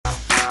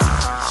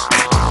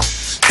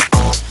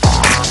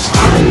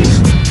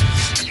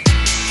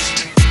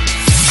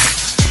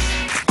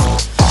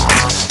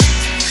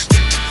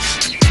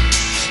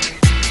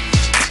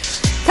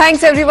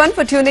Thanks everyone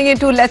for tuning in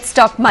to Let's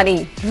Talk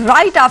Money.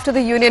 Right after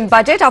the union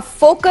budget, our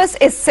focus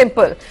is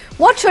simple.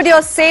 What should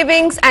your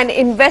savings and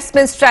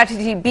investment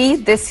strategy be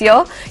this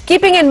year,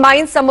 keeping in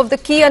mind some of the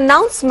key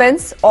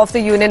announcements of the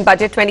union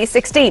budget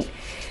 2016?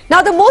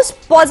 Now, the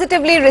most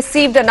positively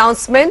received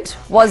announcement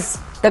was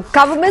the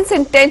government's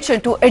intention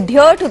to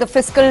adhere to the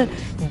fiscal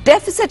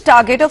deficit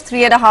target of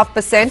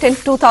 3.5% in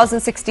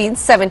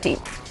 2016-17.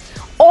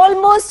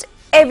 Almost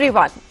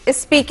everyone is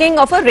speaking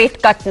of a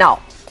rate cut now.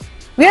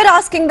 We are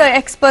asking the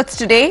experts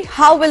today,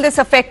 how will this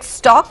affect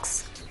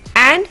stocks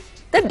and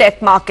the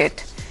debt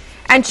market?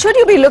 And should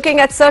you be looking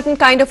at certain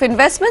kind of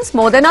investments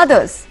more than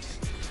others?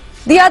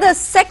 The other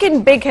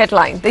second big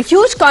headline, the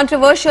huge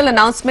controversial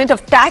announcement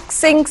of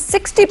taxing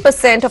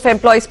 60% of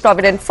employees'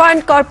 provident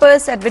fund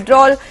corpus at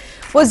withdrawal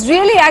was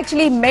really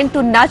actually meant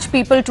to nudge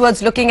people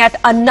towards looking at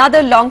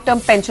another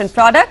long-term pension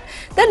product,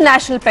 the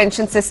National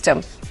Pension System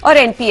or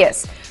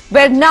NPS.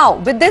 Where now,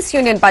 with this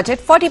union budget,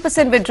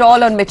 40%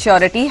 withdrawal on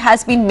maturity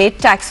has been made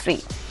tax-free.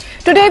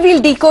 Today,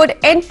 we'll decode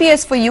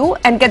NPS for you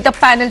and get the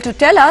panel to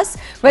tell us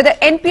whether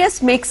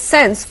NPS makes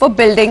sense for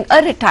building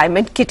a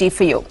retirement kitty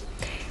for you.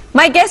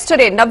 My guest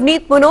today,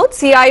 Navneet Munot,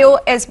 CIO,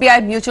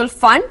 SBI Mutual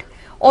Fund.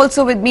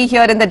 Also with me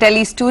here in the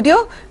Delhi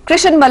studio,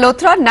 Krishan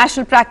Malhotra,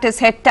 National Practice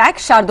Head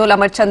Tax, Shardul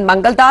Amarchand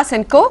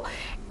Mangaldas & Co.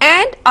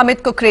 and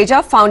Amit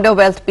Kukreja, Founder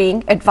Wealth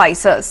Being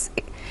Advisors.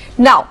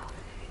 Now,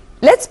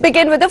 let's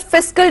begin with the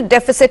fiscal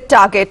deficit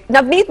target.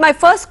 Navneet, my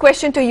first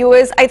question to you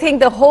is, I think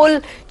the whole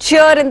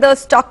cheer in the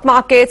stock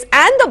markets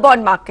and the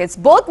bond markets,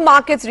 both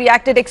markets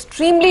reacted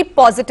extremely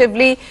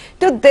positively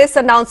to this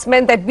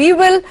announcement that we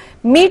will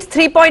meet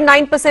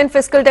 3.9%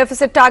 fiscal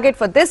deficit target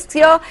for this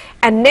year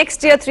and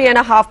next year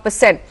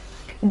 3.5%.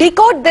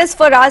 Decode this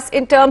for us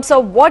in terms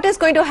of what is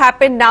going to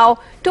happen now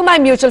to my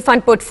mutual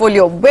fund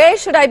portfolio. Where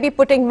should I be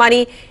putting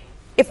money?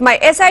 If my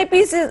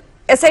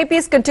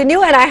SIPs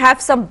continue and I have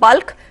some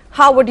bulk,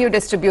 how would you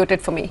distribute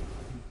it for me?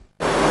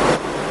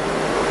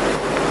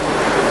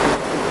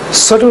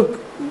 So to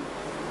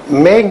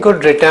make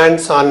good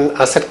returns on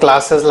asset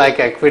classes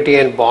like equity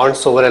and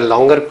bonds over a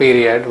longer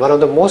period, one of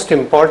the most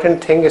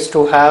important things is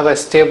to have a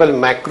stable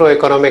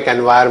macroeconomic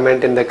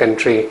environment in the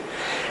country.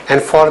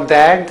 And for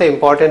that, the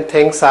important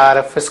things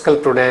are fiscal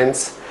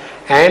prudence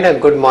and a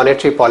good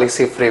monetary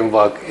policy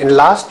framework. In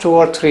last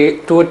two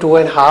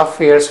and a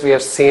half years, we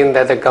have seen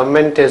that the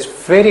government is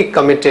very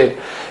committed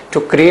to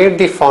create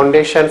the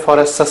foundation for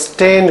a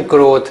sustained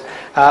growth,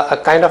 a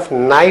kind of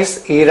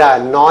nice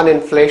era,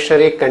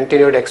 non-inflationary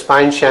continued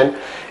expansion.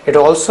 It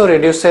also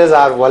reduces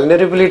our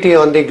vulnerability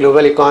on the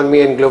global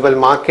economy and global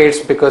markets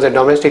because the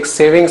domestic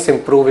savings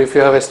improve if you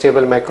have a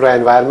stable macro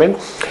environment.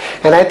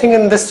 And I think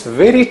in this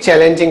very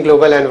challenging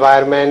global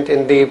environment,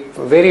 in the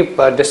very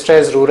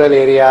distressed rural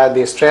area,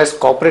 the stressed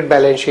corporate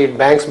balance sheet,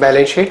 banks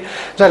balance sheet,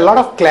 there's a lot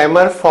of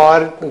clamor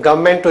for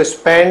government to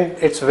spend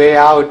its way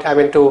out,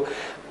 to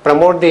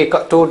promote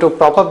to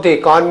prop up the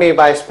economy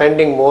by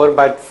spending more,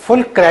 but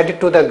full credit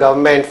to the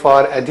government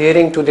for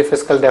adhering to the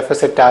fiscal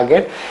deficit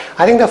target.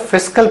 I think the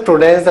fiscal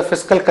prudence, the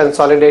fiscal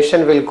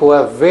consolidation will go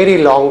a very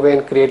long way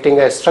in creating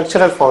a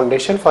structural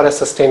foundation for a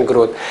sustained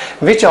growth,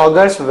 which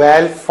augurs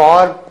well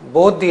for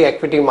both the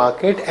equity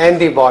market and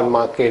the bond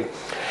market.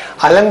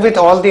 Along with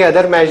all the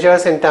other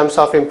measures in terms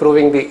of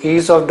improving the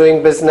ease of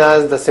doing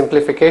business, the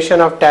simplification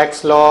of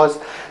tax laws,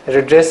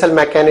 redressal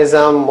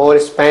mechanism, more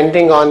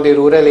spending on the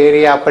rural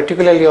area,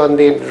 particularly on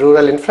the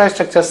rural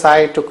infrastructure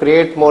side to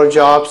create more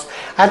jobs.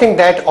 I think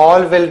that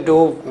all will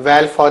do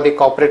well for the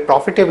corporate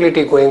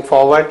profitability going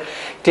forward.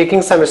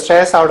 Taking some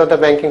stress out of the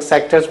banking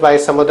sectors by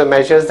some of the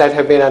measures that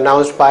have been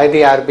announced by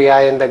the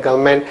RBI and the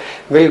government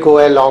will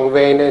go a long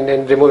way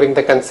in removing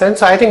the concern.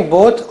 So I think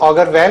both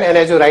augur well, and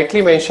as you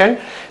rightly mentioned,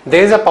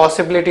 there is a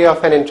possibility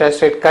of an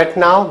interest rate cut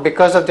now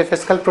because of the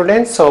fiscal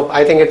prudence. So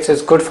I think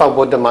it's good for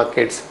both the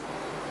markets.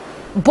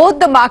 Both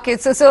the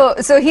markets,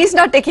 so he's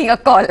not taking a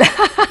call.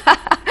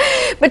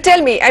 But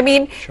tell me,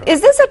 sure,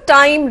 is this a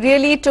time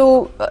really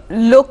to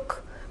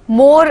look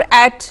more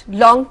at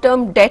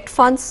long-term debt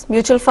funds,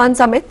 mutual funds,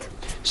 Amit?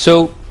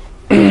 So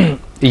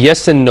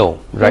yes and no,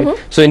 right?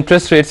 So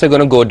interest rates are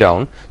going to go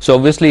down. So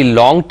obviously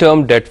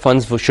long-term debt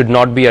funds should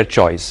not be our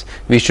choice.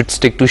 We should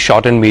stick to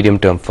short and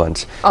medium-term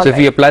funds. So if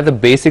we apply the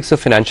basics of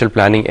financial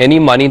planning, any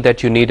money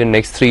that you need in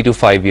next 3 to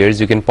 5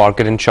 years, you can park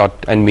it in short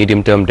and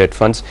medium-term debt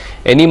funds.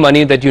 Any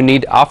money that you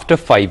need after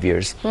 5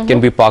 years can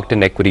be parked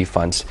in equity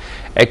funds.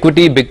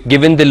 Equity,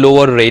 given the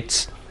lower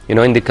rates,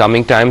 in the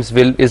coming times,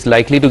 is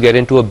likely to get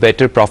into a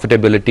better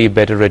profitability,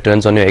 better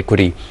returns on your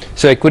equity.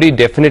 So equity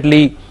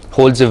definitely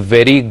holds a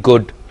very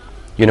good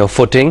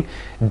footing.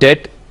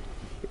 Debt,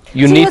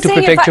 you need to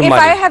protect your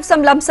money. If I have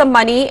some lump sum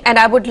money and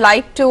I would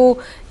like to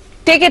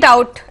take it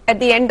out at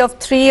the end of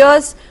 3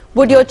 years,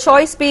 would your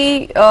choice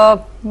be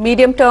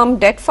medium-term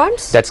debt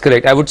funds? That's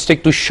correct. I would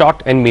stick to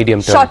short and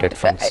medium-term debt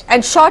funds.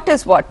 And short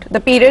is what? The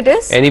period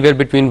is? Anywhere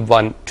between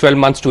 12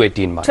 months to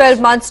 18 months.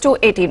 12 months to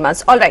 18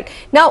 months. All right.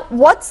 Now,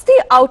 what's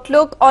the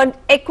outlook on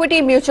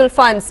equity mutual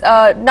funds?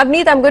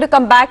 Navneet, I'm going to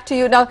come back to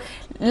you now.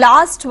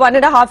 last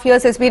 1.5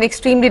 years has been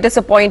extremely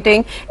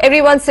disappointing.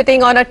 Everyone's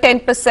sitting on a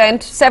 10%,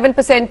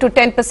 7% to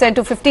 10%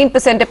 to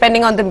 15%,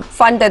 depending on the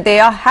fund that they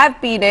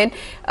have been in.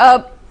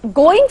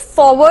 Going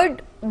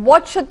forward,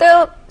 what should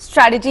the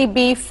strategy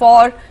be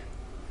for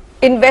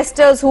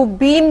investors who've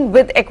been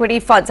with equity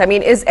funds? I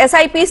mean, is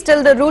SIP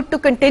still the route to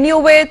continue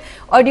with,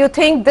 or do you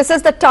think this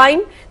is the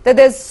time that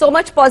there's so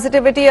much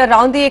positivity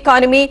around the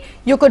economy,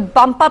 you could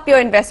bump up your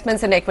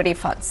investments in equity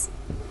funds?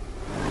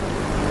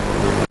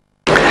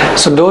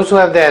 So those who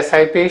have the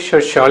SIP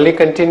should surely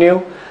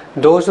continue.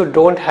 Those who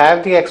don't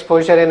have the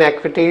exposure in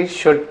equities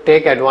should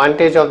take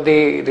advantage of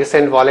the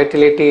recent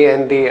volatility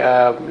and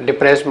the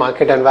depressed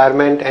market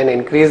environment and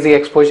increase the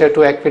exposure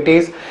to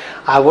equities.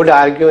 I would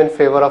argue in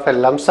favor of a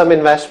lump sum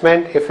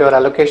investment if your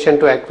allocation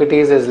to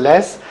equities is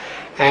less.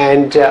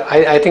 And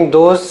I think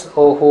those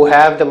who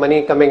have the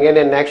money coming in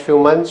next few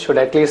months should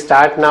at least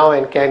start now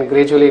and can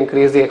gradually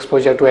increase the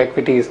exposure to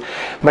equities.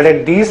 But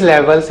at these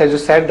levels, as you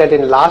said, that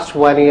in last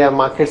 1 year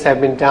markets have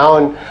been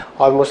down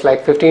almost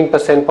like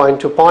 15% point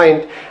to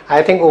point.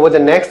 I think over the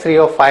next 3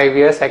 or 5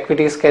 years,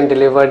 equities can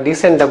deliver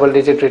decent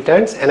double-digit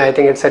returns, and I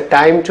think it's a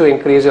time to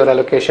increase your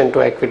allocation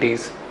to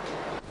equities.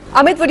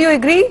 Amit, would you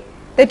agree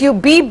that you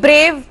be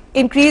brave,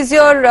 increase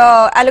your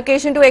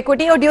allocation to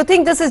equity, or do you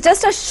think this is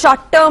just a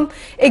short-term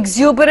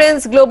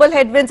exuberance? Global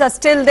headwinds are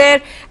still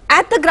there.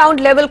 At the ground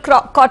level,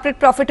 corporate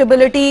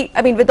profitability,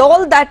 I mean, with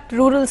all that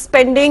rural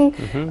spending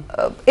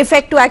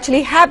effect to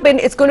actually happen,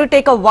 it's going to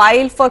take a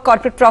while for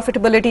corporate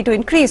profitability to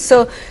increase.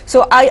 So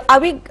are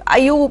we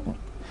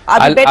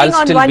betting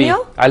on 1 year?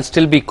 I'll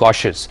still be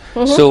cautious.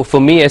 So for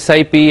me,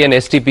 SIP and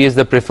STP is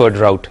the preferred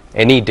route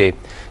any day.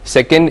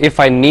 Second, if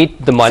I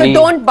need the money... So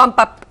don't bump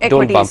up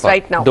equities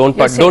right now.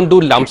 Don't do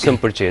lump sum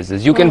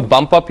purchases. You can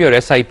bump up your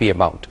SIP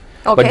amount,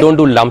 but don't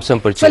do lump sum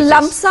purchases. So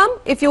lump sum,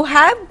 if you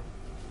have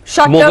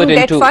short-term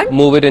debt fund?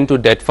 Move it into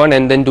debt fund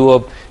and then do a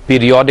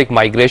periodic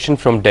migration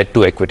from debt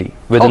to equity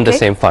within the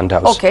same fund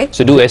house.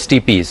 So do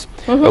STPs.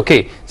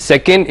 Okay.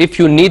 Second, if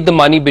you need the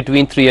money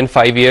between 3 and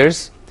 5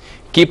 years,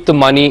 keep the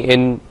money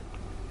in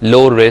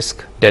low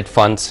risk debt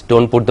funds.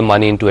 Don't put the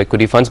money into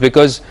equity funds,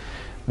 because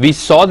we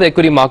saw the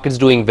equity markets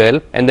doing well,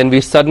 and then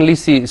we suddenly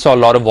saw a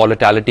lot of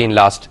volatility in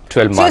last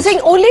 12 months. So you're saying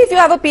only if you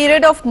have a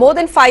period of more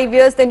than 5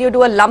 years, then you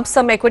do a lump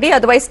sum equity,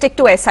 otherwise stick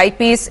to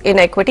SIPs in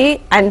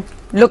equity and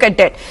look at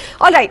debt.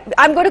 All right,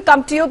 I'm going to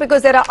come to you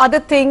because there are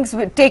other things,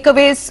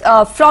 takeaways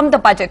from the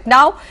budget.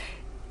 Now,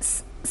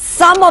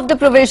 some of the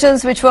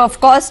provisions which were of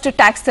course to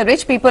tax the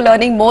rich, people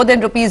earning more than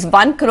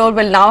 ₹1 crore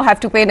will now have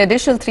to pay an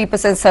additional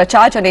 3%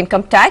 surcharge on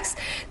income tax.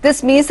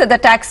 This means that the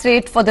tax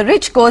rate for the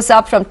rich goes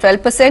up from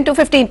 12% to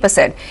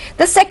 15%.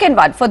 The second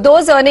one, for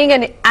those earning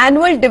an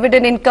annual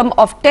dividend income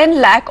of 10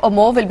 lakh or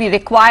more, will be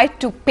required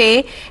to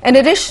pay an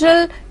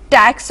additional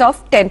tax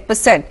of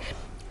 10%.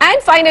 And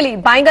finally,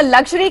 buying a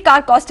luxury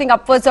car costing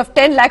upwards of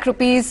 10 lakh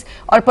rupees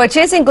or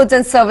purchasing goods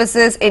and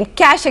services in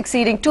cash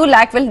exceeding 2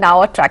 lakh will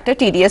now attract a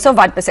TDS of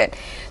 1%.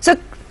 So,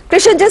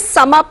 Krishan, just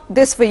sum up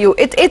this for you.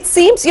 It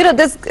seems, you know,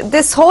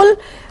 this whole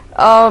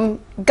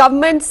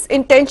government's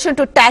intention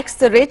to tax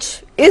the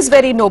rich is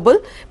very noble,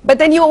 but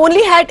then you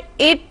only had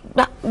 8,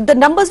 the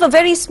numbers were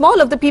very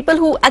small of the people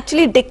who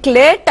actually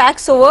declare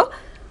tax over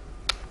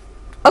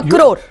a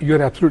crore.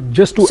 You're absolutely.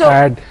 Just to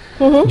add,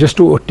 just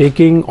to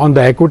taking on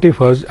the equity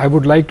first, I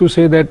would like to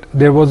say that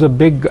there was a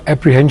big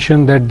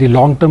apprehension that the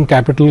long-term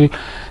capital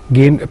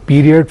gain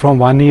period from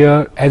 1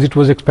 year, as it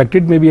was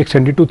expected, may be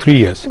extended to 3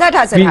 years. That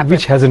hasn't happened.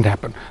 Which hasn't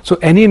happened. So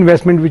any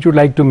investment which you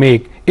like to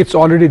make, it's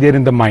already there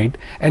in the mind.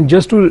 And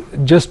just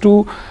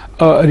to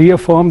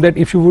reaffirm that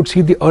if you would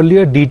see the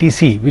earlier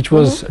DTC, which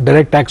was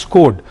direct tax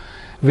code,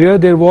 where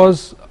there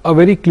was a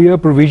very clear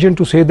provision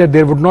to say that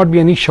there would not be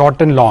any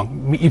short and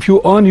long. If you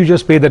earn, you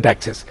just pay the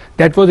taxes.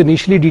 That was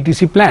initially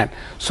DTC plan.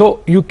 So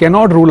you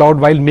cannot rule out,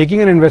 while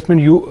making an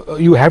investment,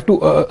 you have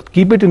to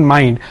keep it in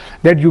mind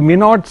that you may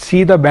not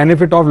see the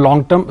benefit of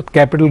long-term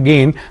capital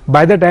gain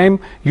by the time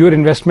your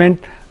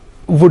investment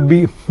would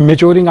be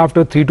maturing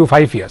after 3 to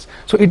 5 years.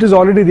 So it is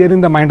already there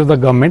in the mind of the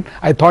government.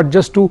 I thought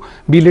just to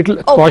be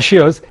little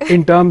cautious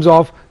in terms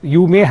of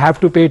you may have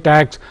to pay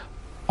tax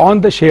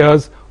on the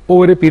shares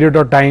over a period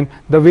of time,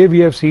 the way we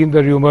have seen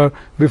the rumor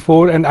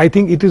before, and I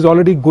think it is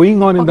already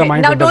going on in the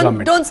mind of the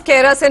government. Now don't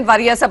scare us and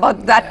worry us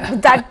about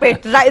that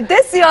bit. Right,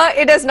 this year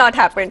it has not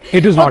happened.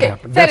 It has not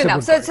happened. Fair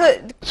enough.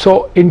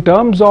 So in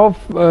terms of,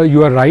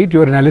 you are right,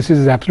 your analysis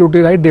is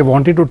absolutely right. They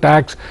wanted to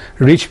tax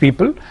rich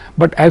people,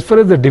 but as far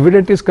as the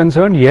dividend is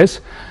concerned, yes,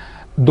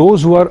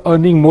 those who are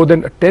earning more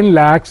than 10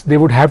 lakhs, they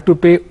would have to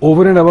pay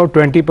over and above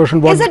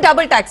 20%. Is it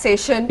double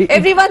taxation?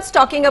 Everyone's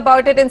talking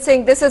about it and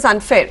saying this is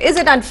unfair. Is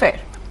it unfair?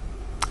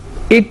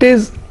 It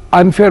is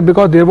unfair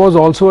because there was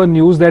also a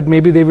news that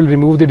maybe they will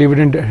remove the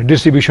dividend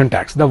distribution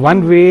tax. The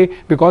one way,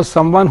 because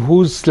someone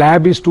whose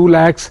slab is 2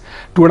 lakhs,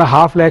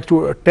 2.5 lakhs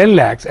to 10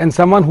 lakhs, and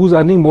someone who's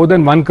earning more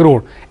than 1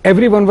 crore,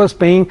 everyone was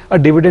paying a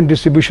dividend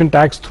distribution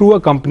tax through a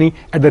company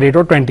at the rate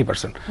of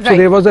 20%. So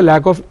there was a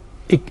lack of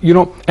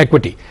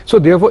equity. So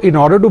therefore, in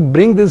order to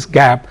bring this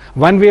gap,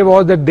 one way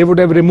was that they would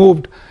have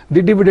removed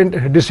the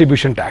dividend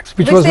distribution tax,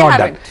 which was not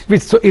done.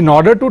 So in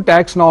order to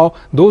tax now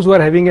those who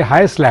are having a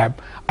higher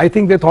slab, I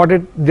think they thought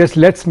it just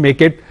let's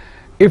make it,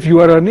 if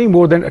you are earning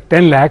more than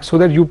 10 lakhs, so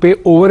that you pay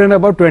over and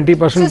above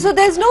 20%. So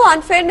there's no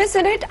unfairness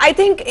in it. I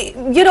think,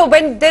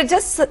 when they're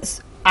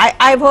just,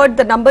 I've heard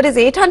the number is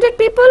 800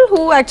 people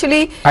who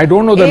actually... I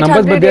don't know the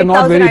numbers, but they're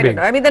not very big.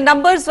 I mean, the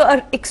numbers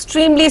are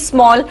extremely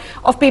small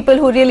of people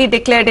who really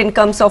declared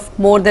incomes of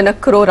more than a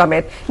crore,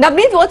 Amit.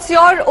 Navneet, what's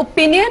your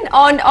opinion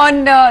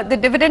on the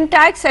dividend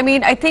tax? I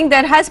mean, I think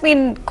there has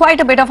been quite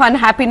a bit of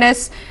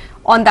unhappiness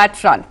on that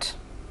front.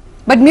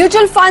 But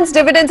mutual funds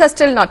dividends are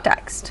still not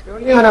taxed.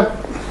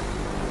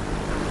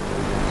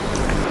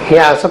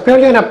 So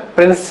purely on a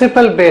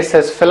principle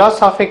basis,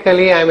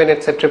 philosophically, I mean,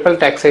 it's a triple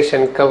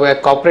taxation where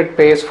corporate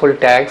pays full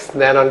tax.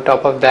 Then on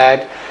top of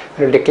that,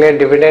 when you declare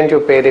dividend,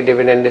 you pay the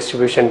dividend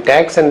distribution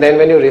tax. And then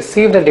when you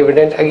receive the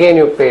dividend, again,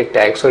 you pay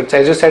tax. So it's,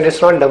 as you said,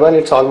 it's not double,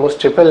 it's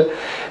almost triple.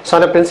 So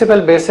on a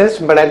principle basis,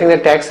 but I think the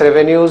tax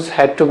revenues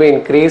had to be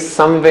increased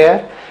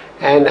somewhere.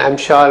 And I'm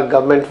sure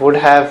government would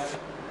have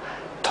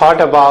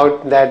thought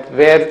about that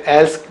where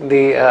else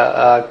the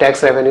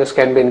tax revenues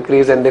can be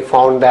increased, and they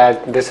found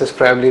that this is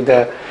probably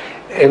the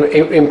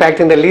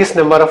impacting the least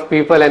number of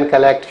people and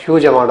collect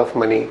huge amount of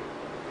money.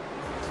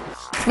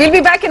 We'll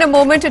be back in a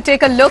moment to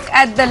take a look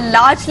at the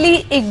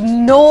largely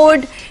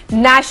ignored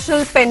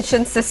national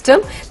pension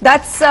system.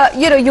 That's,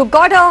 you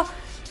got a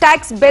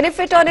tax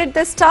benefit on it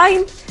this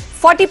time.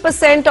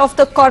 40% of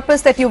the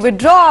corpus that you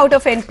withdraw out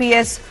of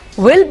NPS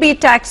will be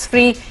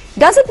tax-free.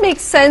 Does it make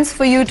sense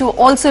for you to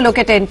also look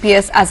at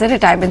NPS as a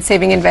retirement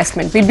saving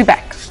investment? We'll be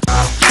back.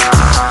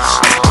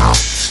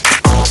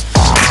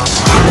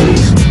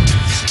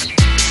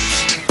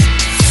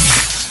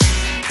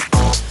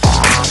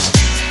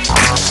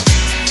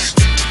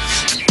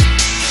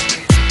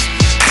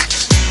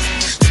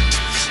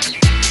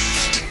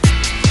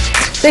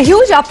 The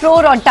huge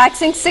uproar on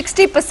taxing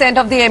 60%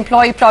 of the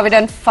Employee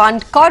Provident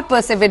Fund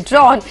corpus if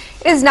withdrawn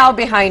is now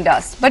behind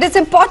us. But it's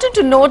important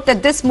to note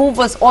that this move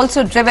was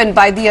also driven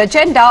by the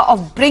agenda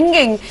of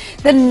bringing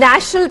the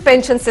national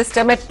pension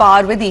system at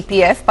par with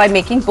EPF by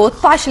making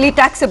both partially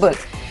taxable.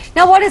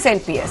 Now, what is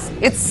NPS?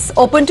 It's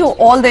open to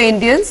all the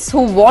Indians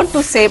who want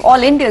to save,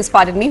 all Indians,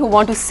 pardon me, who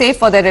want to save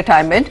for their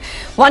retirement.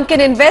 One can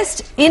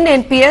invest in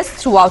NPS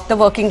throughout the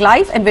working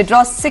life and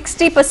withdraw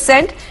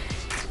 60%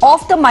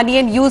 of the money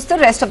and use the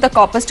rest of the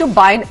corpus to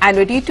buy an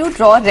annuity to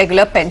draw a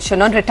regular pension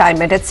on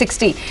retirement at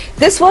 60.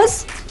 This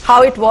was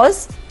how it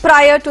was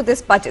prior to this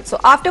budget. So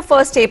after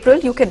 1st April,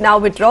 you can now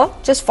withdraw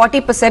just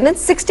 40% and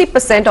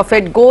 60% of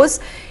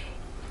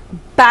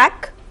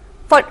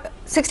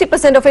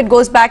it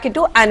goes back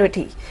into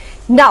annuity.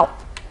 Now,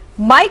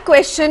 my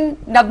question,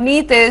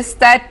 Navneet, is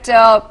that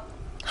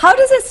how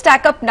does it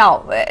stack up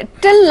now?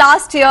 Till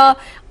last year,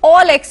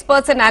 all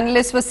experts and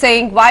analysts were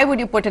saying, why would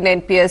you put an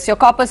NPS? Your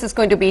corpus is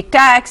going to be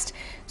taxed,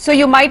 so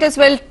you might as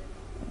well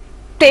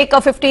take a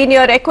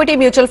 15-year equity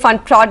mutual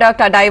fund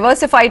product, a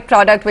diversified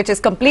product which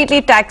is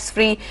completely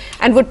tax-free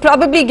and would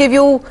probably give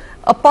you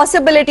a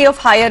possibility of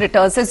higher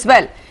returns as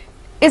well.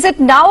 Is it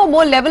now a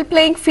more level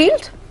playing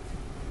field?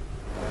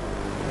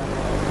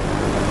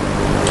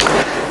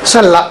 So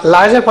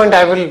larger point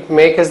I will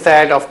make is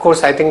that, of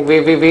course, I think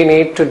we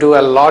need to do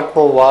a lot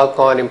more work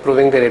on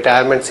improving the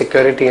retirement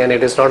security, and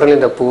it is not only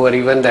the poor,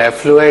 even the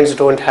affluents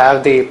don't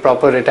have the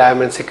proper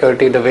retirement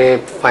security the way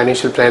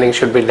financial planning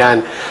should be done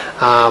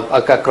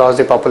across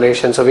the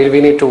population. So we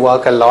need to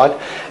work a lot,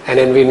 and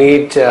then we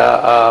need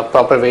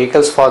proper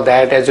vehicles for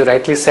that. As you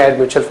rightly said,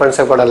 mutual funds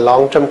have got a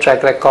long-term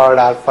track record.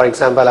 For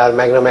example, our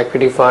Magnum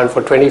Equity Fund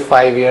for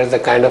 25 years, the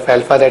kind of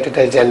alpha that it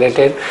has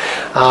generated.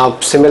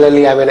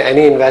 Similarly, I mean,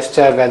 any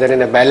investor, whether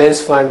in a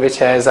balanced fund which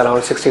has around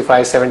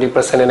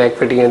 65-70% in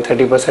equity and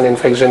 30% in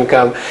fixed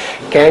income,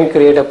 can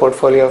create a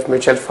portfolio of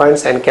mutual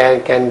funds and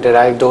can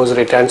derive those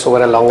returns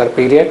over a longer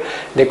period.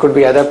 There could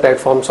be other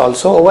platforms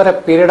also. Over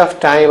a period of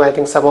time, I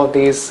think some of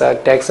these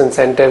tax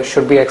incentives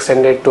should be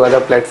extended to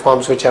other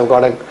platforms which have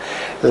got a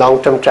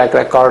long-term track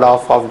record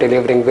of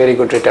delivering very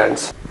good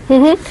returns.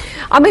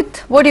 Amit,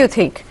 what do you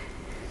think?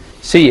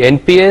 See,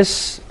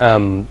 NPS,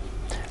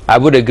 I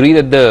would agree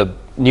that the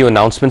new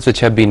announcements which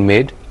have been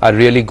made are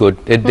really good.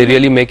 They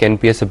really make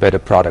NPS a better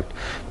product.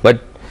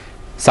 But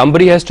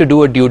somebody has to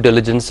do a due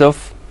diligence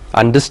of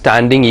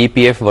understanding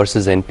EPF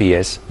versus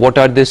NPS. What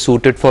are they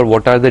suited for?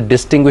 What are the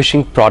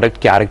distinguishing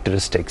product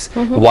characteristics?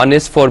 One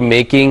is for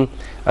making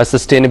a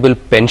sustainable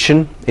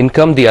pension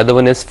income. The other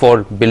one is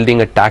for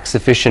building a tax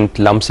efficient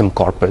lump sum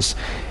corpus.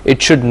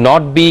 It should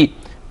not be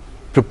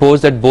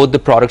proposed that both the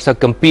products are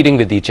competing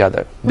with each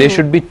other. There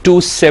should be two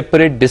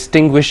separate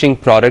distinguishing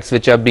products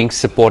which are being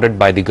supported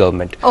by the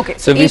government. Okay,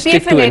 so we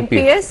stick to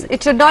NPS.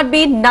 It should not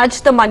be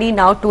nudge the money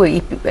now to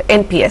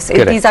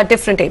NPS. These are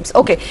different aims.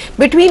 Okay,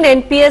 between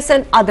NPS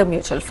and other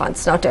mutual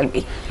funds, now tell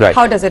me,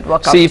 how does it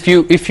work out? See,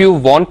 if you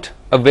want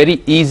a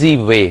very easy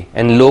way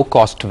and low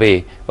cost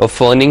way of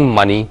earning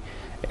money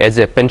as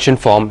a pension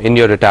form in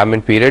your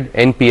retirement period,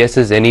 NPS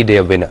is any day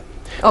a winner.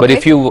 But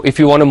if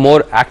you want a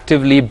more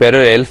actively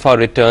better alpha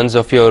returns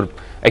of your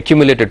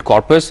accumulated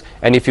corpus,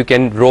 and if you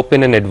can rope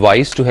in an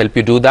advice to help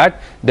you do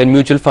that, then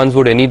mutual funds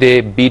would any day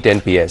beat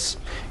NPS.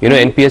 You know,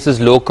 NPS is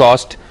low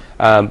cost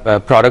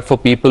product for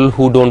people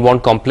who don't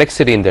want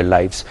complexity in their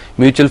lives.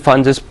 Mutual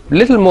funds is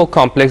little more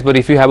complex, but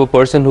if you have a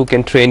person who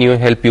can train you and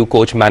help you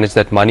coach manage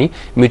that money,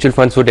 mutual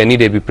funds would any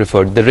day be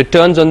preferred. The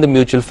returns on the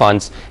mutual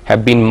funds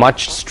have been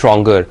much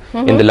stronger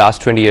in the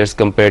last 20 years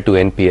compared to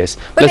NPS.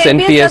 But plus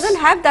NPS doesn't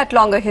have that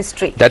longer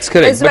history. That's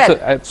correct.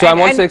 Well. So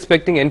I'm also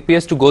expecting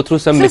NPS to go through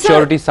some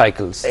maturity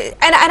cycles.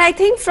 And I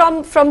think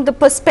from the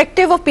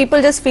perspective of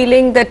people just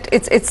feeling that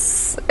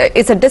it's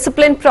a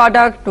disciplined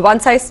product.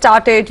 Once I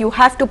started, you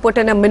have to put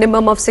in a minimum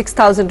of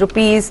 6,000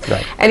 rupees,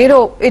 and you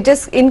know, it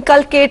just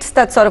inculcates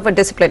that sort of a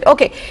discipline.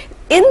 Okay,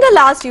 in the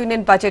last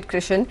union budget,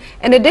 Krishan,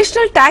 an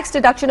additional tax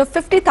deduction of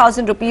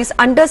 50,000 rupees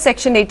under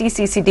Section 80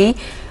 CCD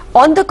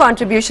on the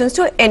contributions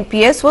to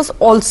NPS was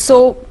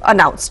also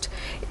announced.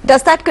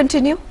 Does that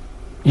continue?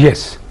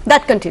 Yes.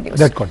 That continues.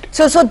 That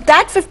continues. So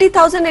that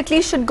 50,000 at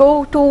least should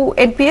go to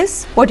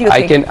NPS. What do you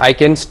think? I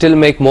can still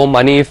make more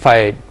money if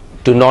I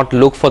do not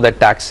look for that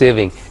tax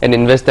saving and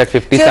invest that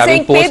 50,000 so you're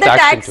saying post pay the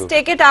tax,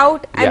 take it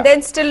out, and then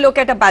still look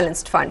at a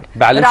balanced fund.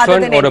 Balanced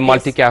fund or a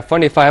multi-cap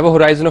fund if I have a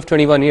horizon of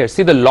 21 years.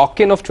 See, the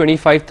lock-in of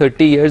 25,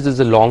 30 years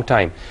is a long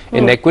time.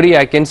 In equity,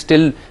 I can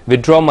still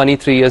withdraw money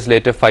 3 years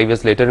later, 5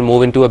 years later, and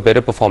move into a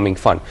better performing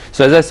fund.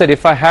 So as I said,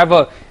 if I have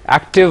a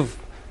active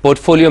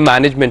portfolio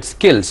management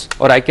skills,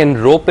 or I can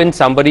rope in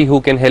somebody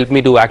who can help me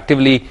do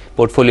actively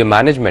portfolio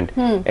management,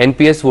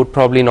 NPS would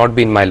probably not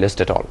be in my list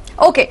at all.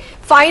 Okay,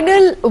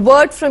 final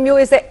word from you.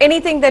 Is there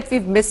anything that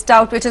we've missed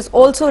out which is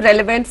also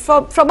relevant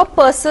from a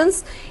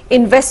person's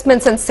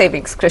investments and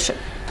savings, Krishan?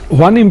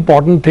 One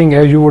important thing,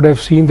 as you would have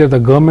seen, that the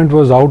government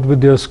was out with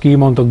their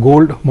scheme on the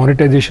gold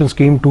monetization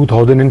scheme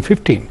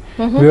 2015,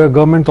 where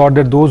government thought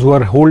that those who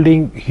are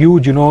holding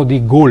huge, you know,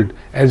 the gold,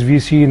 as we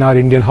see in our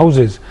Indian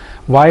houses,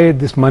 why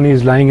this money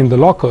is lying in the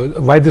lockers,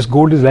 why this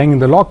gold is lying in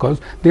the lockers,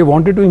 they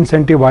wanted to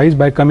incentivize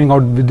by coming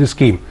out with this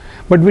scheme.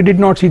 But we did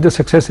not see the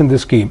success in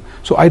this scheme.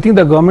 So I think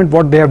the government,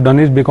 what they have done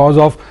is, because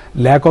of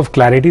lack of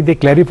clarity, they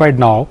clarified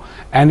now,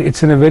 and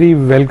it's in a very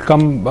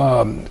welcome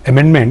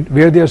amendment,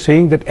 where they are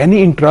saying that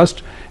any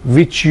interest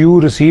which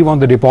you receive on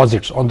the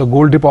deposits, on the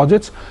gold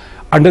deposits,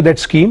 under that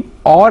scheme,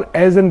 or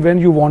as and when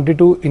you wanted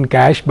to in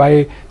cash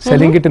by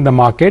selling it in the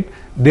market,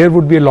 there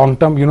would be a long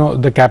term, you know,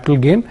 the capital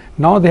gain.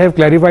 Now they have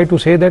clarified to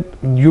say that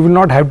you will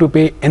not have to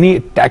pay any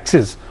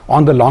taxes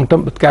on the long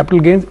term capital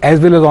gains as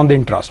well as on the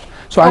interest.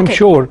 So I'm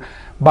sure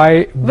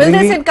by will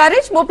this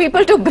encourage more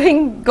people to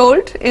bring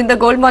gold in the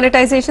gold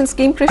monetization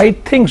scheme, Krishan? I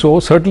think so.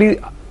 Certainly,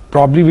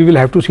 probably we will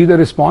have to see the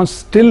response.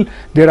 Still,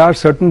 there are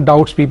certain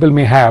doubts people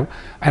may have,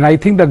 and I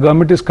think the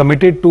government is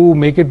committed to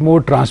make it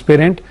more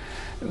transparent,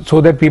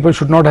 so that people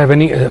should not have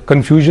any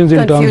confusions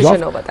in terms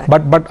of over that.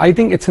 But I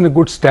think it's in a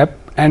good step,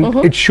 and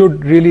it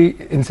should really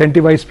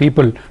incentivize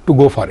people to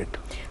go for it.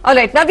 All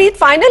right, Navneet,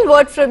 final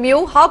word from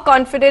you. How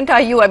confident are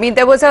you? I mean,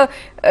 there was a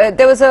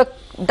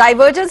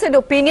divergence in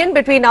opinion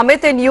between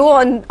Amit and you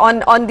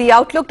on the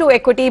outlook to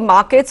equity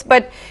markets,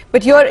 but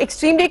you're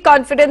extremely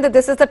confident that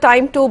this is the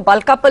time to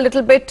bulk up a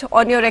little bit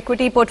on your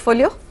equity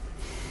portfolio?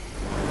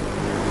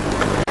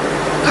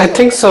 I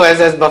think so.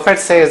 As Buffett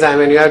says, I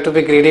mean, you have to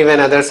be greedy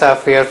when others are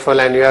fearful,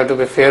 and you have to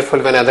be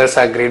fearful when others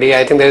are greedy.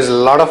 I think there is a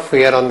lot of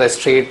fear on the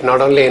street, not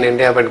only in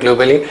India but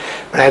globally.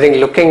 But I think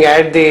looking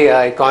at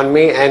the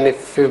economy, and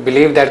if you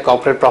believe that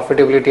corporate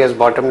profitability has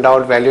bottomed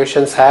out,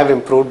 valuations have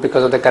improved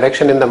because of the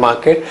correction in the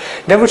market,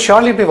 there would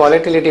surely be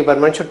volatility,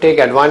 but one should take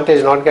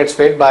advantage, not get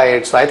swayed by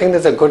it. So I think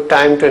there's a good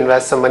time to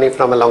invest some money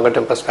from a longer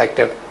term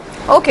perspective.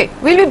 Okay,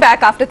 we'll be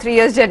back after 3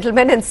 years,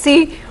 gentlemen, and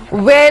see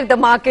where the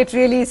market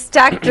really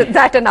stacked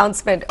that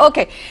announcement.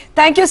 Okay,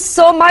 thank you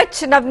so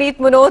much, Navneet,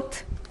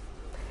 Munot,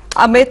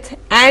 Amit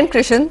and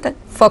Krishan,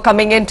 for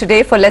coming in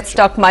today for Let's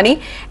Talk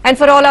Money. And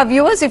for all our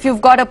viewers, if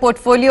you've got a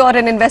portfolio or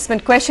an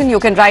investment question, you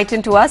can write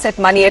into us at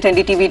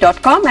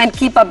money@ndtv.com and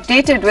keep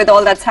updated with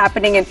all that's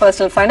happening in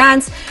personal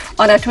finance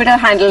on our Twitter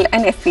handle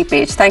and FB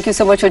page. Thank you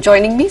so much for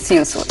joining me. See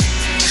you soon.